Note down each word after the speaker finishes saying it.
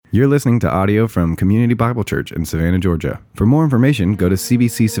You're listening to audio from Community Bible Church in Savannah, Georgia. For more information, go to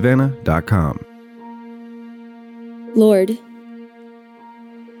cbcsavannah.com. Lord,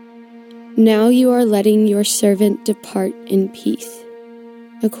 now you are letting your servant depart in peace,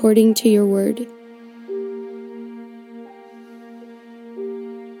 according to your word.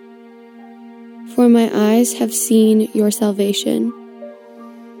 For my eyes have seen your salvation,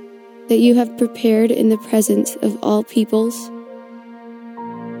 that you have prepared in the presence of all peoples,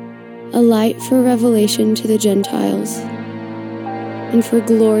 a light for revelation to the Gentiles, and for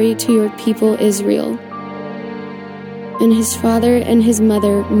glory to your people Israel. And his father and his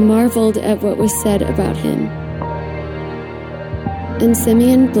mother marveled at what was said about him. And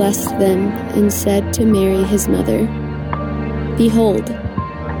Simeon blessed them and said to Mary his mother, Behold,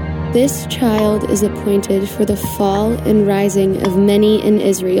 this child is appointed for the fall and rising of many in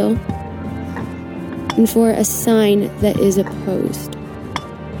Israel, and for a sign that is opposed.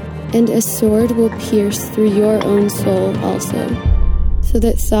 And a sword will pierce through your own soul also, so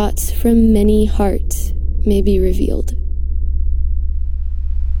that thoughts from many hearts may be revealed.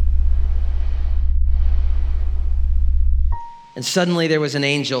 And suddenly there was an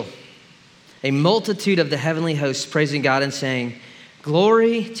angel, a multitude of the heavenly hosts praising God and saying,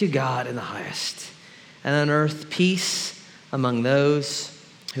 Glory to God in the highest, and on earth peace among those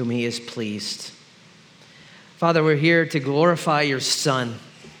whom he is pleased. Father, we're here to glorify your Son,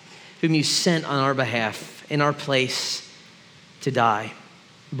 whom you sent on our behalf, in our place, to die,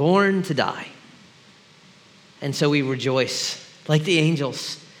 born to die. And so we rejoice, like the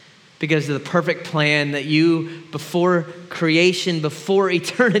angels, because of the perfect plan that you, before creation, before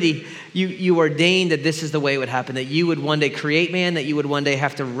eternity, you ordained that this is the way it would happen, that you would one day create man, that you would one day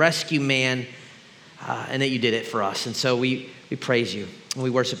have to rescue man, and that you did it for us. And so we praise you, and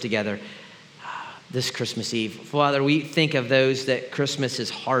we worship together this Christmas Eve. Father, we think of those that Christmas is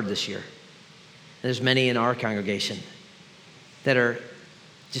hard this year. There's many in our congregation that are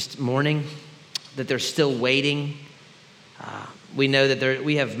just mourning, that they're still waiting. We know that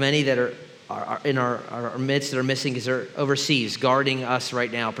we have many that are in our midst that are missing because they're overseas, guarding us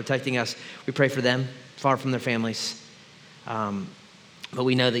right now, protecting us. We pray for them, far from their families. But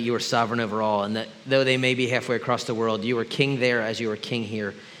we know that you are sovereign over all, and that though they may be halfway across the world, you are king there as you are king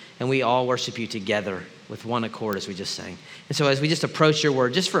here. And we all worship you together with one accord, as we just sang. And so as we just approach your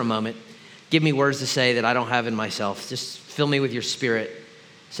word, just for a moment, give me words to say that I don't have in myself. Just fill me with your spirit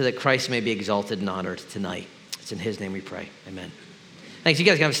so that Christ may be exalted and honored tonight. It's in his name we pray. Amen. Thanks. You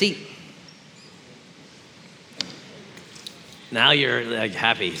guys can have a seat. Now you're like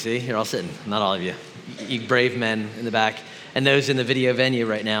happy. See, you're all sitting. Not all of you. You brave men in the back and those in the video venue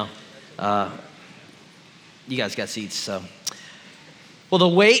right now. You guys got seats, so. Well, the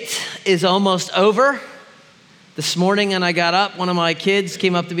wait is almost over. This morning when I got up, one of my kids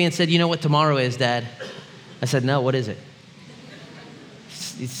came up to me and said, you know what tomorrow is, Dad? I said, no, what is it?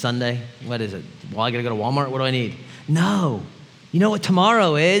 It's Sunday. What is it? Well, I got to go to Walmart. What do I need? No. You know what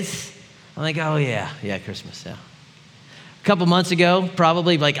tomorrow is? I'm like, oh, yeah, Christmas, yeah. A couple months ago,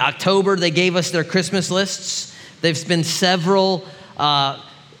 probably like October, they gave us their Christmas lists. There's been several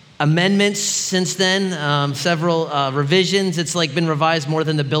amendments since then, several revisions. It's like been revised more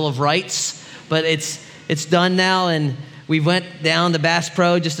than the Bill of Rights, but it's done now. And we went down to Bass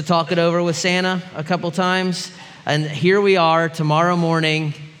Pro just to talk it over with Santa a couple times. And here we are tomorrow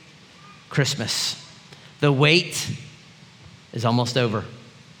morning, Christmas. The wait is almost over.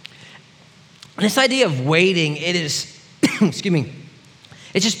 And this idea of waiting, it is, excuse me,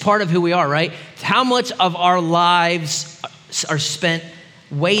 it's just part of who we are, right? How much of our lives are spent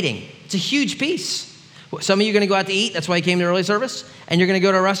waiting? It's a huge piece. Some of you are going to go out to eat. That's why you came to early service. And you're going to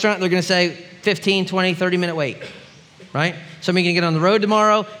go to a restaurant. They're going to say 15, 20, 30-minute wait, right? Some of you are going to get on the road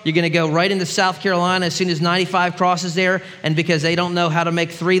tomorrow. You're going to go right into South Carolina as soon as 95 crosses there. And because they don't know how to make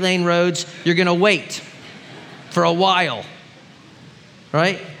 3-lane roads, you're going to wait for a while,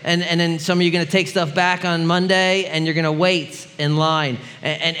 right? And then some of you are going to take stuff back on Monday, and you're going to wait in line.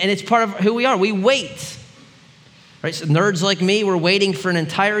 And it's part of who we are. We wait. Right? So nerds like me were waiting for an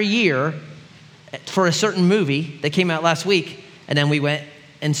entire year for a certain movie that came out last week, and then we went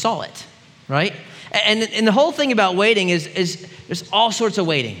and saw it, right? And the whole thing about waiting is there's all sorts of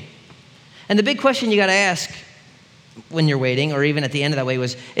waiting. And the big question you got to ask when you're waiting, or even at the end of that wait,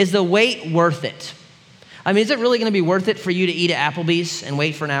 is the wait worth it? I mean, is it really going to be worth it for you to eat at Applebee's and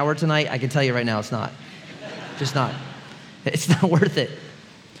wait for an hour tonight? I can tell you right now, it's not. Just not. It's not worth it.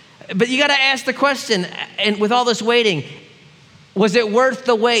 But you got to ask the question, and with all this waiting, was it worth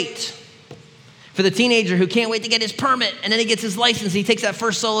the wait? For the teenager who can't wait to get his permit, and then he gets his license, he takes that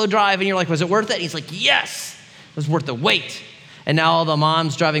first solo drive, and you're like, was it worth it? And he's like, yes, it was worth the wait. And now all the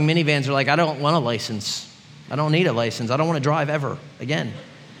moms driving minivans are like, I don't want a license. I don't need a license. I don't want to drive ever again.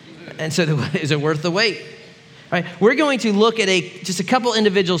 And so is it worth the wait? All right, we're going to look at just a couple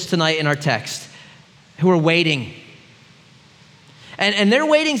individuals tonight in our text who are waiting. And their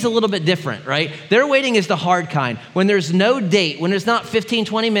waiting's a little bit different, right? Their waiting is the hard kind. When there's no date, when it's not 15,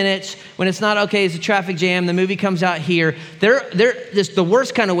 20 minutes, when it's not, okay, it's a traffic jam, the movie comes out here. The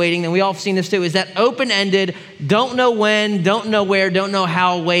worst kind of waiting, and we all have seen this too, is that open-ended, don't know when, don't know where, don't know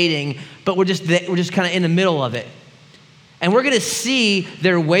how waiting, but we're just kind of in the middle of it. And we're going to see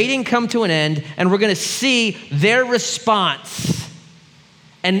their waiting come to an end, and we're going to see their response.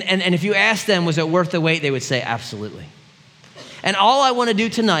 And if you ask them, was it worth the wait, they would say, absolutely. And all I want to do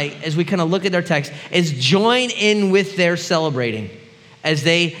tonight, as we kind of look at their text, is join in with their celebrating. As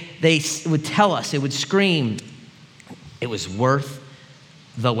they would tell us, it would scream, it was worth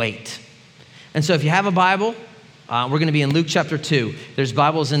the wait. And so if you have a Bible, we're going to be in Luke chapter 2. There's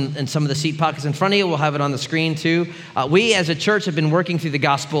Bibles in some of the seat pockets in front of you. We'll have it on the screen too. We as a church have been working through the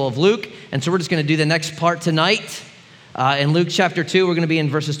Gospel of Luke, and so we're just going to do the next part tonight. In Luke chapter 2, we're going to be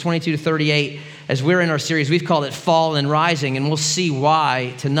in verses 22 to 38. As we're in our series, we've called it Fall and Rising, and we'll see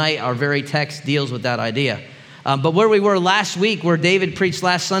why tonight our very text deals with that idea. But where we were last week, where David preached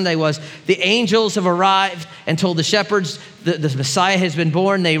last Sunday, was the angels have arrived and told the shepherds the Messiah has been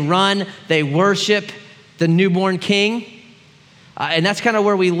born. They run, they worship the newborn king. And that's kind of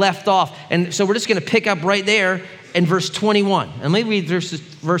where we left off. And so we're just going to pick up right there in verse 21. And let me read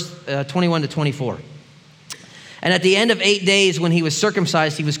verse 21 to 24. And at the end of 8 days, when he was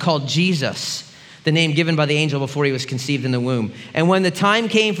circumcised, he was called Jesus, the name given by the angel before he was conceived in the womb. And when the time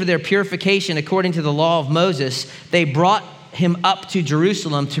came for their purification according to the law of Moses, they brought him up to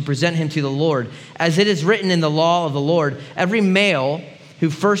Jerusalem to present him to the Lord. As it is written in the law of the Lord, every male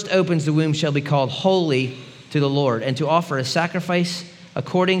who first opens the womb shall be called holy to the Lord, and to offer a sacrifice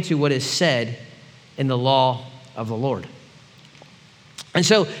according to what is said in the law of the Lord. And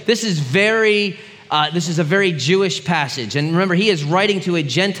so this is a very Jewish passage. And remember, he is writing to a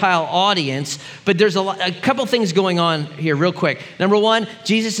Gentile audience, but there's a couple things going on here real quick. Number one,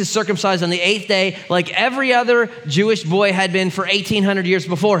 Jesus is circumcised on the 8th day like every other Jewish boy had been for 1,800 years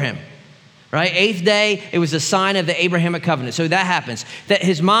before him, right? 8th day, it was a sign of the Abrahamic covenant. So that happens. That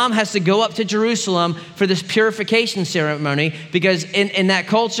his mom has to go up to Jerusalem for this purification ceremony because in that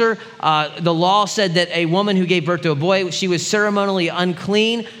culture, the law said that a woman who gave birth to a boy, she was ceremonially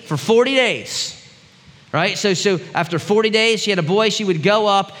unclean for 40 days. Right? So after 40 days, she had a boy, she would go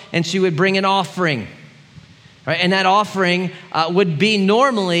up and she would bring an offering. Right? And that offering would be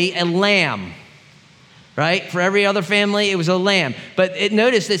normally a lamb. Right? For every other family, it was a lamb. But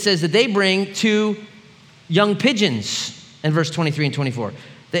notice it says that they bring 2 young pigeons in verse 23 and 24.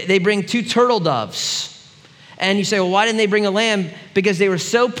 They bring 2 turtle doves. And you say, well, why didn't they bring a lamb? Because they were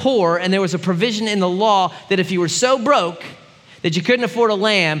so poor, and there was a provision in the law that if you were so broke that you couldn't afford a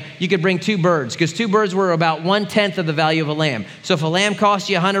lamb, you could bring 2 birds, because 2 birds were about 1/10 of the value of a lamb. So if a lamb cost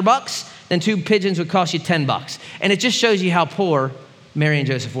you $100, then 2 pigeons would cost you $10. And it just shows you how poor Mary and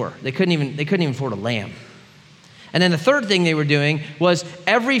Joseph were. They couldn't even afford a lamb. And then the third thing they were doing was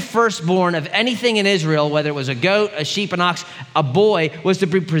every firstborn of anything in Israel, whether it was a goat, a sheep, an ox, a boy, was to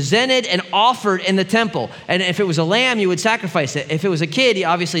be presented and offered in the temple. And if it was a lamb, you would sacrifice it. If it was a kid, you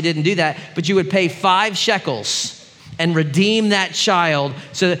obviously didn't do that, but you would pay 5 shekels and redeem that child.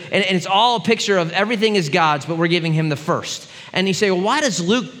 So, and it's all a picture of everything is God's, but we're giving him the first. And you say, well, why does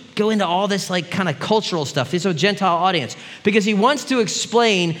Luke go into all this like kind of cultural stuff? This is a Gentile audience. Because he wants to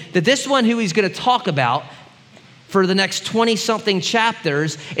explain that this one who he's going to talk about for the next 20-something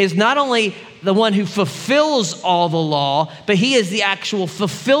chapters is not only the one who fulfills all the law, but he is the actual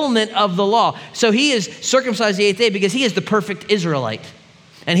fulfillment of the law. So he is circumcised the 8th day because he is the perfect Israelite.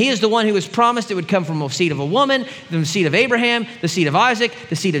 And he is the one who was promised it would come from the seed of a woman, the seed of Abraham, the seed of Isaac,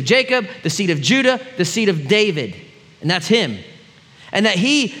 the seed of Jacob, the seed of Judah, the seed of David. And that's him. And that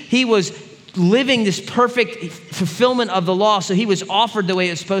he was living this perfect fulfillment of the law, so he was offered the way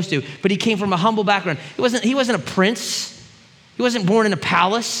it was supposed to. But he came from a humble background. He wasn't a prince. He wasn't born in a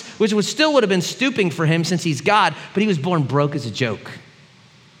palace, which still would have been stooping for him since he's God, but he was born broke as a joke.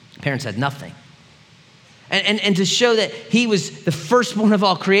 Parents had nothing. And to show that he was the firstborn of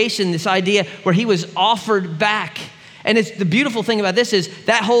all creation, this idea where he was offered back. And it's the beautiful thing about this is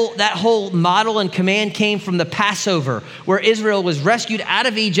that whole model and command came from the Passover, where Israel was rescued out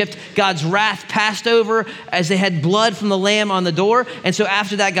of Egypt. God's wrath passed over as they had blood from the lamb on the door. And so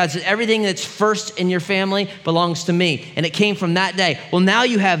after that, God said, everything that's first in your family belongs to me. And it came from that day. Well, now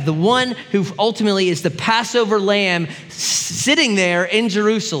you have the one who ultimately is the Passover lamb sitting there in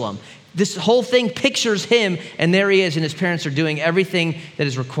Jerusalem. This whole thing pictures him, and there he is, and his parents are doing everything that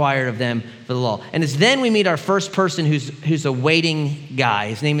is required of them for the law. And it's then we meet our first person who's a waiting guy.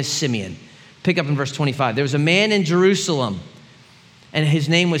 His name is Simeon. Pick up in verse 25. There was a man in Jerusalem, and his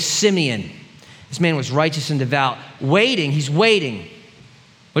name was Simeon. This man was righteous and devout, waiting. He's waiting.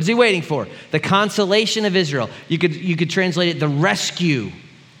 What is he waiting for? The consolation of Israel. You could translate it the rescue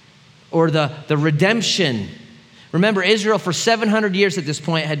or the redemption. Remember, Israel for 700 years at this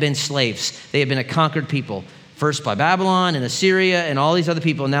point had been slaves. They had been a conquered people, first by Babylon and Assyria and all these other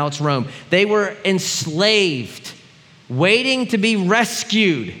people, and now it's Rome. They were enslaved, waiting to be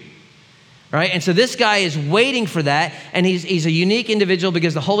rescued, right? And so this guy is waiting for that, and he's a unique individual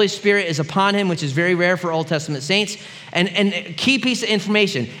because the Holy Spirit is upon him, which is very rare for Old Testament saints. And a key piece of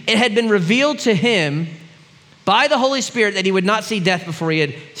information, it had been revealed to him by the Holy Spirit that he would not see death before he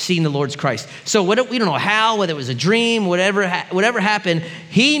had seen the Lord's Christ. So we don't know how, whether it was a dream, whatever happened,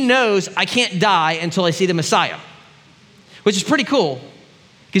 he knows I can't die until I see the Messiah, which is pretty cool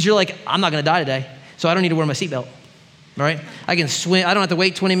because you're like, I'm not going to die today, so I don't need to wear my seatbelt, right? I can swim. I don't have to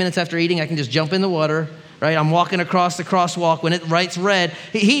wait 20 minutes after eating. I can just jump in the water, right? I'm walking across the crosswalk when it writes red.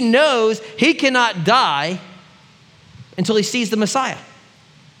 He knows he cannot die until he sees the Messiah.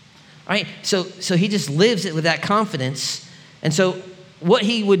 Right? So he just lives it with that confidence. And so what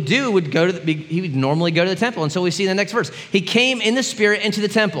he would do would he would normally go to the temple. And so we see in the next verse, he came in the Spirit into the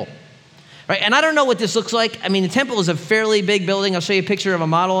temple. Right? And I don't know what this looks like. I mean, the temple is a fairly big building. I'll show you a picture of a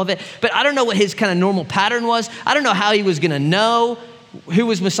model of it. But I don't know what his kind of normal pattern was. I don't know how he was going to know who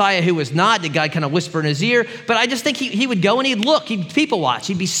was Messiah, who was not. Did God kind of whisper in his ear? But I just think he would go and he'd look. He'd people watch.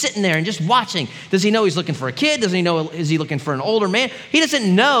 He'd be sitting there and just watching. Does he know he's looking for a kid? Does he know, is he looking for an older man? He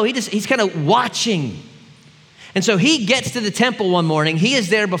doesn't know. He's kind of watching. And so he gets to the temple one morning. He is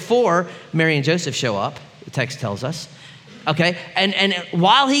there before Mary and Joseph show up, the text tells us. Okay? And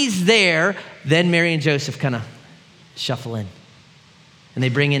while he's there, then Mary and Joseph kind of shuffle in. And they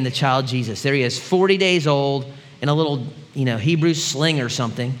bring in the child Jesus. There he is, 40 days old, in a little, Hebrew sling or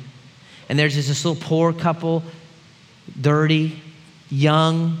something. And there's this little poor couple, dirty,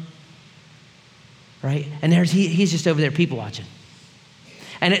 young, right? And he's just over there people watching.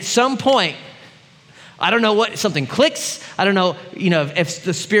 And at some point, I don't know what, something clicks. I don't know, if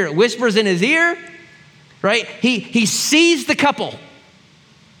the Spirit whispers in his ear, right? He sees the couple,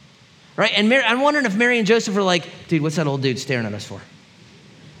 right? And I'm wondering if Mary and Joseph are like, dude, what's that old dude staring at us for?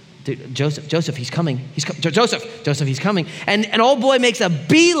 Dude, Joseph, he's coming. Joseph, he's coming. And old boy makes a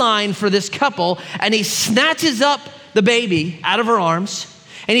beeline for this couple, and he snatches up the baby out of her arms,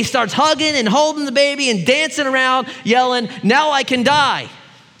 and he starts hugging and holding the baby and dancing around, yelling, "Now I can die."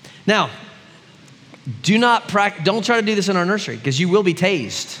 Now, don't try to do this in our nursery because you will be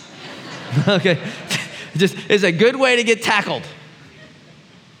tased. Okay, it's a good way to get tackled.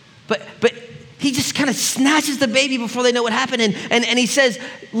 But he just kind of snatches the baby before they know what happened. And he says,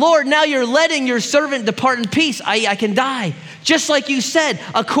 "Lord, now you're letting your servant depart in peace. I can die. Just like you said,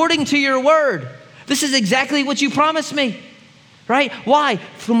 according to your word. This is exactly what you promised me." Right? Why?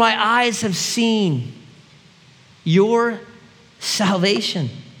 "For my eyes have seen your salvation."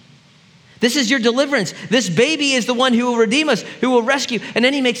 This is your deliverance. This baby is the one who will redeem us, who will rescue. And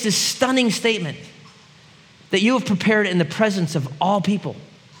then he makes this stunning statement that you have prepared in the presence of all people,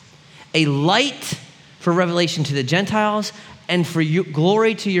 a light for revelation to the Gentiles and for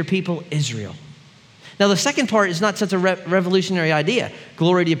glory to your people, Israel. Now, the second part is not such a revolutionary idea,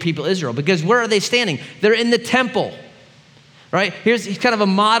 glory to your people, Israel, because where are they standing? They're in the temple, right? Here's kind of a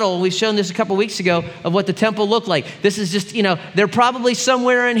model. We've shown this a couple weeks ago of what the temple looked like. This is just, they're probably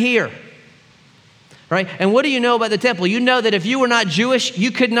somewhere in here, right? And what do you know about the temple? You know that if you were not Jewish,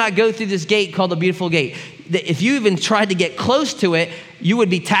 you could not go through this gate called the Beautiful Gate. If you even tried to get close to it, you would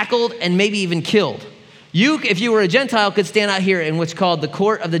be tackled and maybe even killed. You, if you were a Gentile, could stand out here in what's called the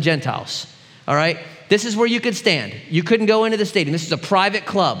court of the Gentiles, all right? This is where you could stand. You couldn't go into the stadium. This is a private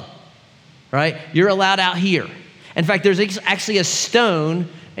club, right? You're allowed out here. In fact, there's actually a stone,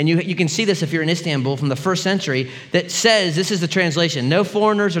 and you can see this if you're in Istanbul from the first century, that says, this is the translation, "No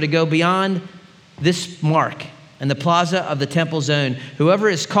foreigners are to go beyond this mark and the plaza of the temple zone. Whoever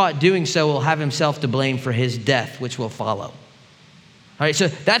is caught doing so will have himself to blame for his death, which will follow." All right, so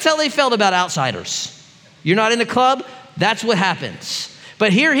that's how they felt about outsiders. You're not in the club, that's what happens.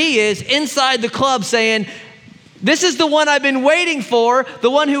 But here he is inside the club saying, this is the one I've been waiting for,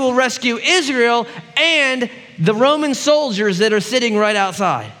 the one who will rescue Israel and the Roman soldiers that are sitting right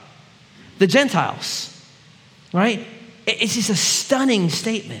outside, the Gentiles, right? It's just a stunning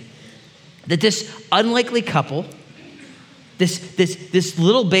statement that this unlikely couple This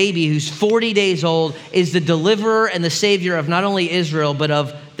little baby who's 40 days old is the deliverer and the savior of not only Israel, but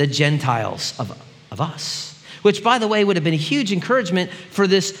of the Gentiles, of us. Which, by the way, would have been a huge encouragement for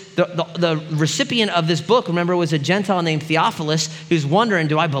the recipient of this book. Remember, it was a Gentile named Theophilus who's wondering,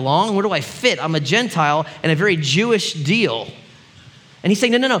 do I belong? Where do I fit? I'm a Gentile and a very Jewish deal. And he's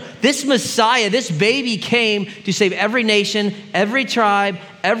saying, no. This Messiah, this baby came to save every nation, every tribe,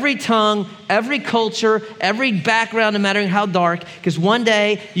 every tongue, every culture, every background, no matter how dark, because one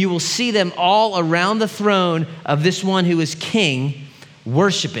day you will see them all around the throne of this one who is king,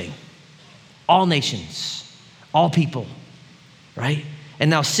 worshiping all nations. All people, right? And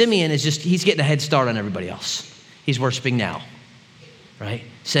now Simeon he's getting a head start on everybody else. He's worshiping now, right?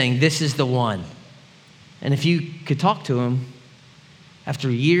 Saying, this is the one. And if you could talk to him, after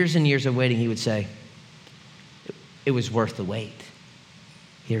years and years of waiting, he would say, it was worth the wait.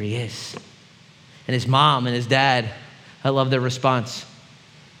 Here he is. And his mom and his dad, I love their response.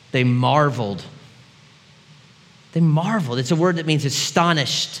 They marveled. It's a word that means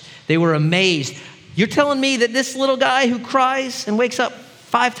astonished. They were amazed. You're telling me that this little guy who cries and wakes up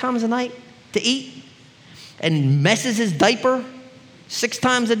 5 times a night to eat and messes his diaper 6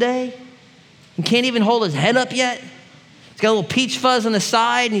 times a day and can't even hold his head up yet? He's got a little peach fuzz on the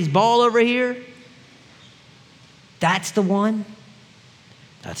side and he's bald over here. That's the one.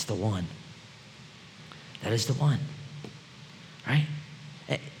 That's the one. That is the one. Right?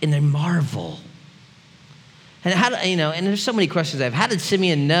 And they marvel. And and there's so many questions I have. How did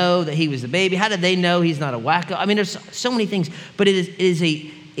Simeon know that he was the baby? How did they know he's not a wacko? I mean, there's so many things, but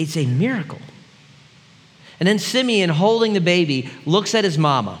it's a miracle. And then Simeon, holding the baby, looks at his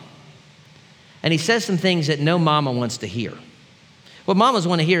mama, and he says some things that no mama wants to hear. What mamas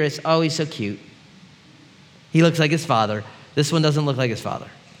want to hear is, oh, he's so cute. He looks like his father. This one doesn't look like his father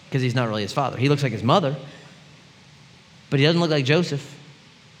because he's not really his father. He looks like his mother, but he doesn't look like Joseph.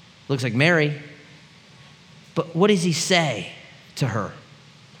 Looks like Mary. But what does he say to her?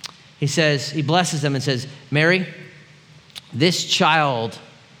 He blesses them and says, Mary, this child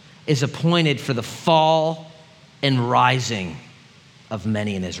is appointed for the fall and rising of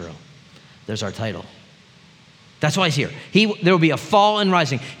many in Israel. There's our title. That's why he's here. There will be a fall and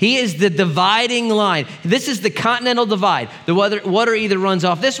rising. He is the dividing line. This is the continental divide. The water either runs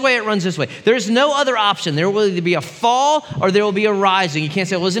off this way or it runs this way. There's no other option. There will either be a fall or there will be a rising. You can't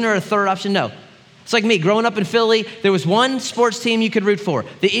say, well, isn't there a third option? No. It's like me, growing up in Philly, there was one sports team you could root for,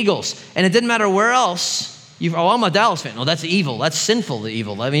 the Eagles. And it didn't matter where else. I'm a Dallas fan. No, that's evil. That's sinful, the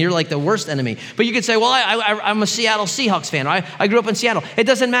evil. I mean, you're like the worst enemy. But you could say, well, I'm a Seattle Seahawks fan. I grew up in Seattle. It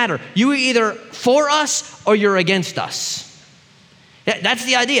doesn't matter. You are either for us or you're against us. That's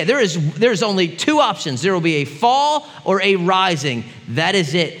the idea. There's only 2 options. There will be a fall or a rising. That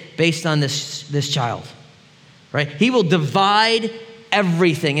is it, based on this child, right? He will divide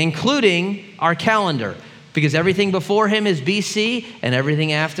everything, including our calendar, because everything before him is BC and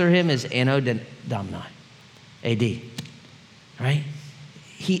everything after him is Anno Domini, AD, right?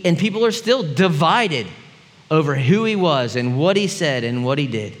 And people are still divided over who he was and what he said and what he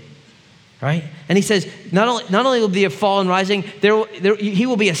did, right? And he says, not only will be a fall and rising, he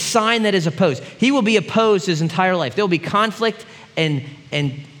will be a sign that is opposed. He will be opposed his entire life. There will be conflict and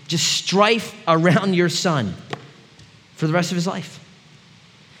just strife around your son for the rest of his life.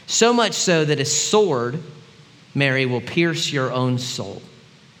 So much so that his sword, Mary, will pierce your own soul.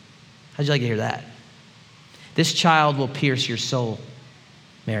 How'd you like to hear that? This child will pierce your soul,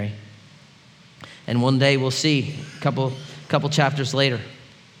 Mary. And one day we'll see, a couple chapters later,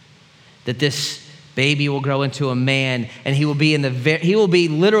 that this baby will grow into a man, and he will be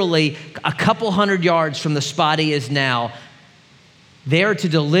literally a couple hundred yards from the spot he is now, there to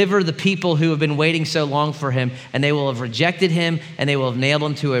deliver the people who have been waiting so long for him, and they will have rejected him, and they will have nailed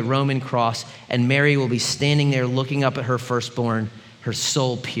him to a Roman cross, and Mary will be standing there looking up at her firstborn, her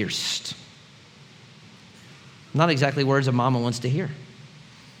soul pierced. Not exactly words a mama wants to hear,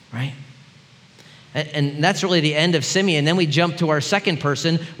 right? And that's really the end of Simeon. Then we jump to our second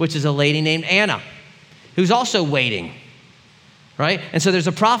person, which is a lady named Anna, who's also waiting, right? And so there's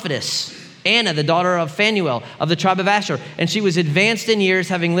a prophetess, Anna, the daughter of Phanuel of the tribe of Asher. And she was advanced in years,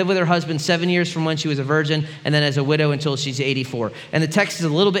 having lived with her husband 7 years from when she was a virgin, and then as a widow until she's 84. And the text is a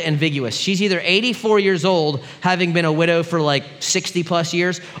little bit ambiguous. She's either 84 years old, having been a widow for like 60 plus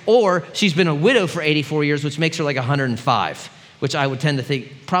years, or she's been a widow for 84 years, which makes her like 105, which I would tend to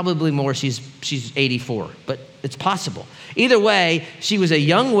think probably more she's 84, but it's possible. Either way, she was a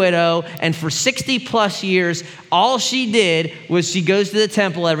young widow, and for 60 plus years, all she did was she goes to the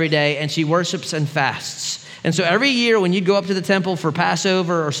temple every day and she worships and fasts. And so every year when you'd go up to the temple for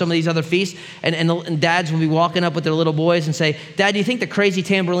Passover or some of these other feasts, and dads would be walking up with their little boys and say, Dad, do you think the crazy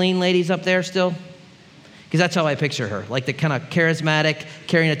tambourine lady's up there still? Because that's how I picture her, like the kind of charismatic,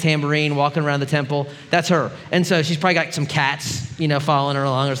 carrying a tambourine, walking around the temple. That's her. And so she's probably got some cats, following her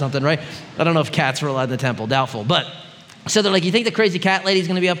along or something, right? I don't know if cats were allowed in the temple, doubtful. But so they're like, you think the crazy cat lady's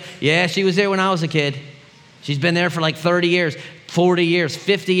going to be up? Yeah, she was there when I was a kid. She's been there for like 30 years, 40 years,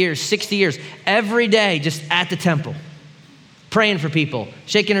 50 years, 60 years, every day just at the temple, praying for people,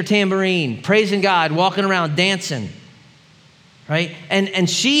 shaking her tambourine, praising God, walking around, dancing, right? And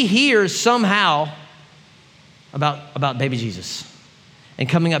she hears somehow about baby Jesus. And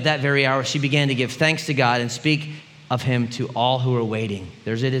coming up that very hour, she began to give thanks to God and speak of him to all who are waiting.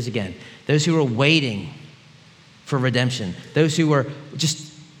 There's it is again. Those who are waiting for redemption. Those who are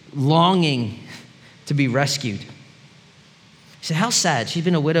just longing to be rescued. You say, how sad. She's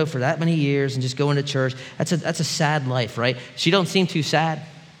been a widow for that many years and just going to church. That's a sad life, right? She don't seem too sad.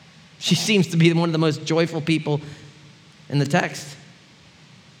 She seems to be one of the most joyful people in the text,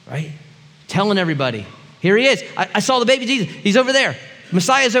 right? Telling everybody, here he is. I saw the baby Jesus. He's over there.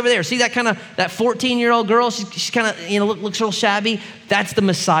 Messiah's over there. See that 14-year-old girl? She's kind of, looks real shabby. That's the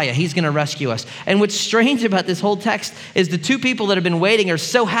Messiah. He's going to rescue us. And what's strange about this whole text is the two people that have been waiting are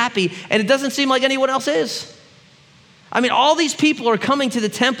so happy, and it doesn't seem like anyone else is. I mean, all these people are coming to the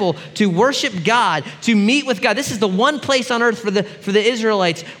temple to worship God, to meet with God. This is the one place on earth for the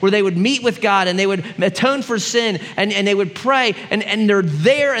Israelites where they would meet with God and they would atone for sin and they would pray and they're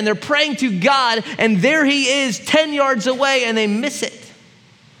there and they're praying to God and there he is 10 yards away and they miss it.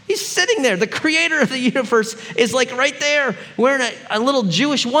 He's sitting there. The creator of the universe is like right there wearing a little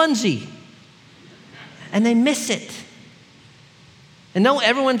Jewish onesie and they miss it. And no,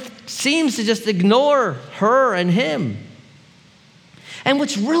 everyone seems to just ignore her and him. And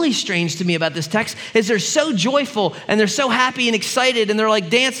what's really strange to me about this text is they're so joyful and they're so happy and excited and they're like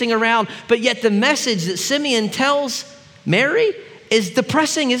dancing around, but yet the message that Simeon tells Mary is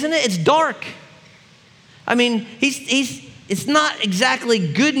depressing, isn't it? It's dark. I mean, it's not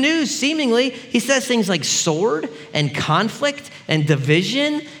exactly good news, seemingly. He says things like sword and conflict and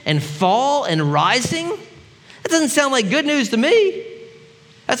division and fall and rising. That doesn't sound like good news to me.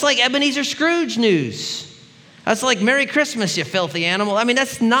 That's like Ebenezer Scrooge news. That's like Merry Christmas, you filthy animal. I mean,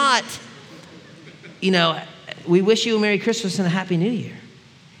 that's not, we wish you a Merry Christmas and a Happy New Year.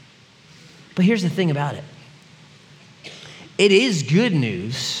 But here's the thing about it. It is good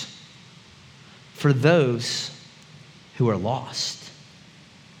news for those who are lost,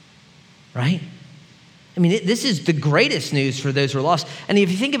 right? I mean, this is the greatest news for those who are lost. And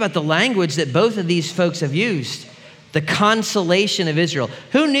if you think about the language that both of these folks have used, the consolation of Israel.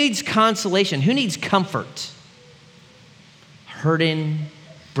 Who needs consolation? Who needs comfort? Hurting,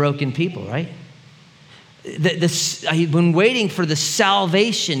 broken people, right? I've been waiting for the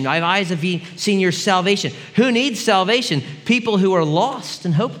salvation. My eyes have seen your salvation. Who needs salvation? People who are lost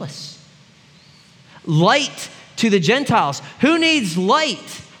and hopeless. Light to the Gentiles. Who needs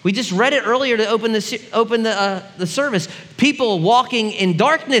light? We just read it earlier to open the service. People walking in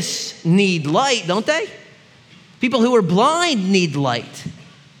darkness need light, don't they? People who are blind need light.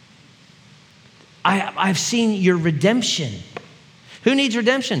 I've seen your redemption. Who needs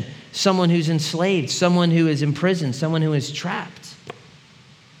redemption? Someone who's enslaved, someone who is imprisoned, someone who is trapped.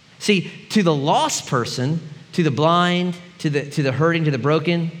 See, to the lost person, to the blind, to the hurting, to the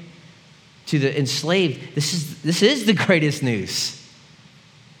broken, to the enslaved, this is the greatest news.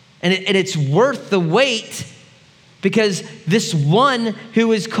 And it's worth the wait. Because this one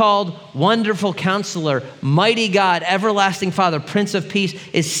who is called Wonderful Counselor, Mighty God, Everlasting Father, Prince of Peace,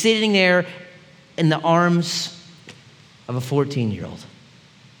 is sitting there in the arms of a 14-year-old.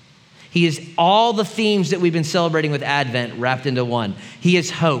 He is all the themes that we've been celebrating with Advent wrapped into one. He is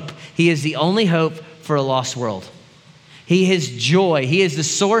hope. He is the only hope for a lost world. He is joy. He is the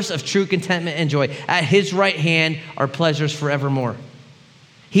source of true contentment and joy. At his right hand are pleasures forevermore.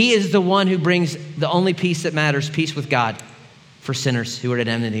 He is the one who brings the only peace that matters, peace with God for sinners who are at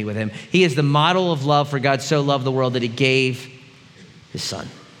enmity with him. He is the model of love, for God so loved the world that he gave his son.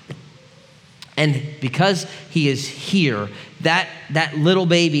 And because he is here, that little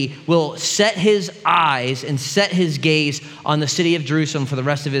baby will set his eyes and set his gaze on the city of Jerusalem for the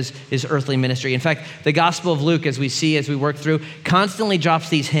rest of his earthly ministry. In fact, the Gospel of Luke, as we work through, constantly drops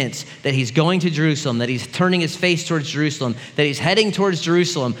these hints that he's going to Jerusalem, that he's turning his face towards Jerusalem, that he's heading towards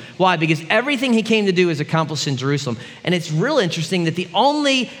Jerusalem. Why? Because everything he came to do is accomplished in Jerusalem. And it's real interesting that the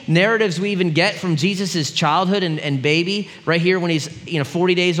only narratives we even get from Jesus' childhood and baby, right here when he's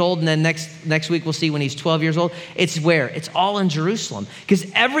 40 days old, and then next week we'll see when he's 12 years old, it's where? It's all fall in Jerusalem because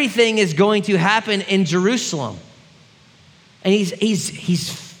everything is going to happen in Jerusalem. And he's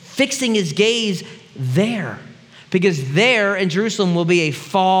fixing his gaze there because there in Jerusalem will be a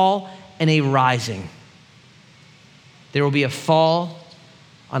fall and a rising. There will be a fall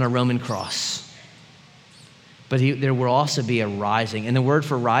on a Roman cross. But there will also be a rising. And the word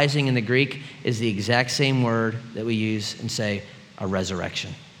for rising in the Greek is the exact same word that we use and say a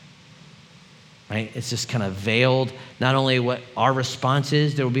resurrection. Right? It's just kind of veiled, not only what our response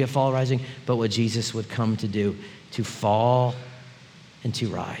is, there will be a fall rising, but what Jesus would come to do, to fall and to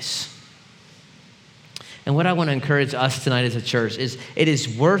rise. And what I want to encourage us tonight as a church is it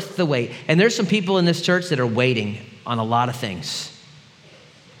is worth the wait. And there's some people in this church that are waiting on a lot of things.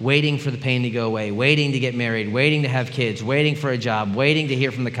 Waiting for the pain to go away, waiting to get married, waiting to have kids, waiting for a job, waiting to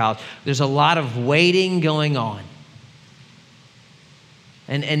hear from the college. There's a lot of waiting going on.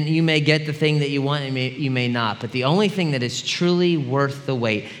 And you may get the thing that you want, and you may not. But the only thing that is truly worth the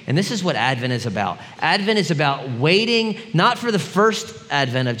wait, and this is what Advent is about. Advent is about waiting, not for the first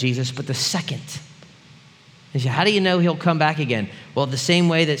Advent of Jesus, but the second. And so how do you know he'll come back again? Well, the same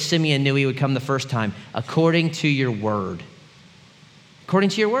way that Simeon knew he would come the first time, according to your word. According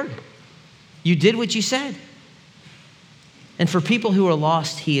to your word. You did what you said. And for people who are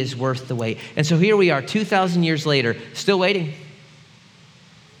lost, he is worth the wait. And so here we are, 2,000 years later, still waiting.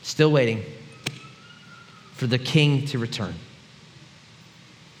 Still waiting for the king to return.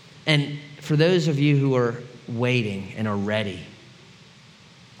 And for those of you who are waiting and are ready,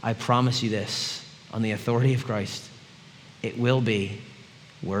 I promise you this, on the authority of Christ, it will be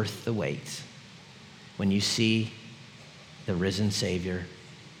worth the wait when you see the risen Savior,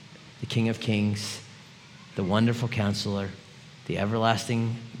 the King of Kings, the wonderful Counselor, the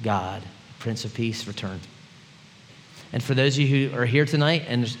everlasting God, Prince of Peace, return. And for those of you who are here tonight,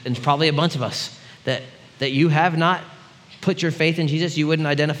 and there's probably a bunch of us, that you have not put your faith in Jesus, you wouldn't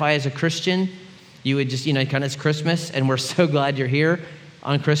identify as a Christian, you would just, kind of it's Christmas, and we're so glad you're here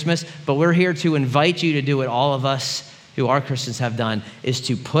on Christmas, but we're here to invite you to do what all of us who are Christians have done, is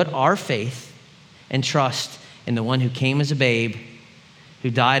to put our faith and trust in the one who came as a babe, who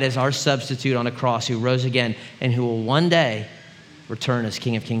died as our substitute on a cross, who rose again, and who will one day return as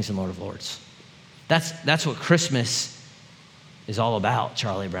King of Kings and Lord of Lords. That's what Christmas is all about,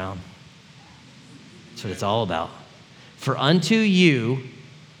 Charlie Brown. That's what it's all about. For unto you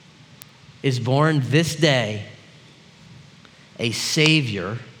is born this day a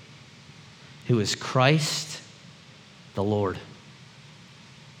Savior who is Christ the Lord.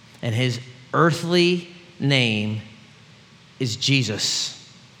 And his earthly name is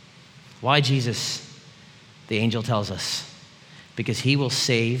Jesus. Why Jesus? The angel tells us. Because he will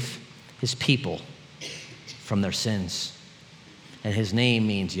save his people from their sins. And his name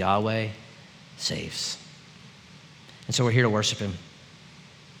means Yahweh saves. And so we're here to worship him.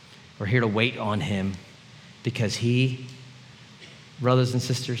 We're here to wait on him because he, brothers and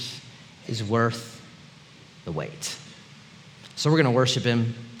sisters, is worth the wait. So we're going to worship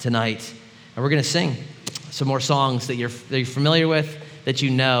him tonight, and we're going to sing some more songs that you're familiar with, that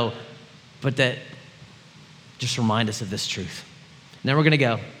you know, but that just remind us of this truth. And then we're going to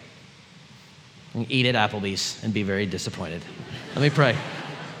go and eat at Applebee's and be very disappointed. Let me pray.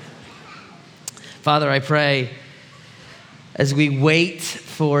 Father, I pray as we wait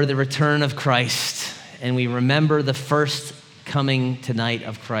for the return of Christ and we remember the first coming tonight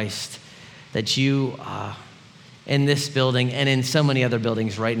of Christ, that you, in this building and in so many other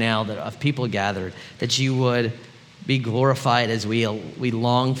buildings right now that of people gathered, that you would be glorified as we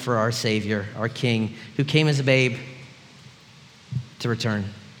long for our Savior, our King, who came as a babe to return.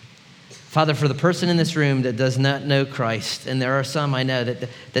 Father, for the person in this room that does not know Christ, and there are some I know that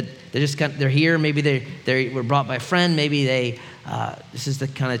they're here, maybe they were brought by a friend, maybe this is the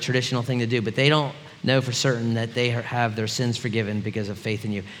kind of traditional thing to do, but they don't know for certain that they have their sins forgiven because of faith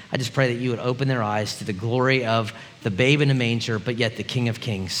in you. I just pray that you would open their eyes to the glory of the babe in the manger, but yet the King of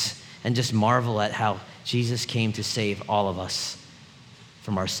Kings, and just marvel at how Jesus came to save all of us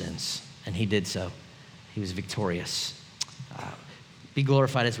from our sins. And he did so. He was victorious. Be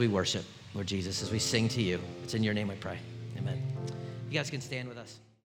glorified as we worship, Lord Jesus, as we sing to you. It's in your name we pray. Amen. You guys can stand with us.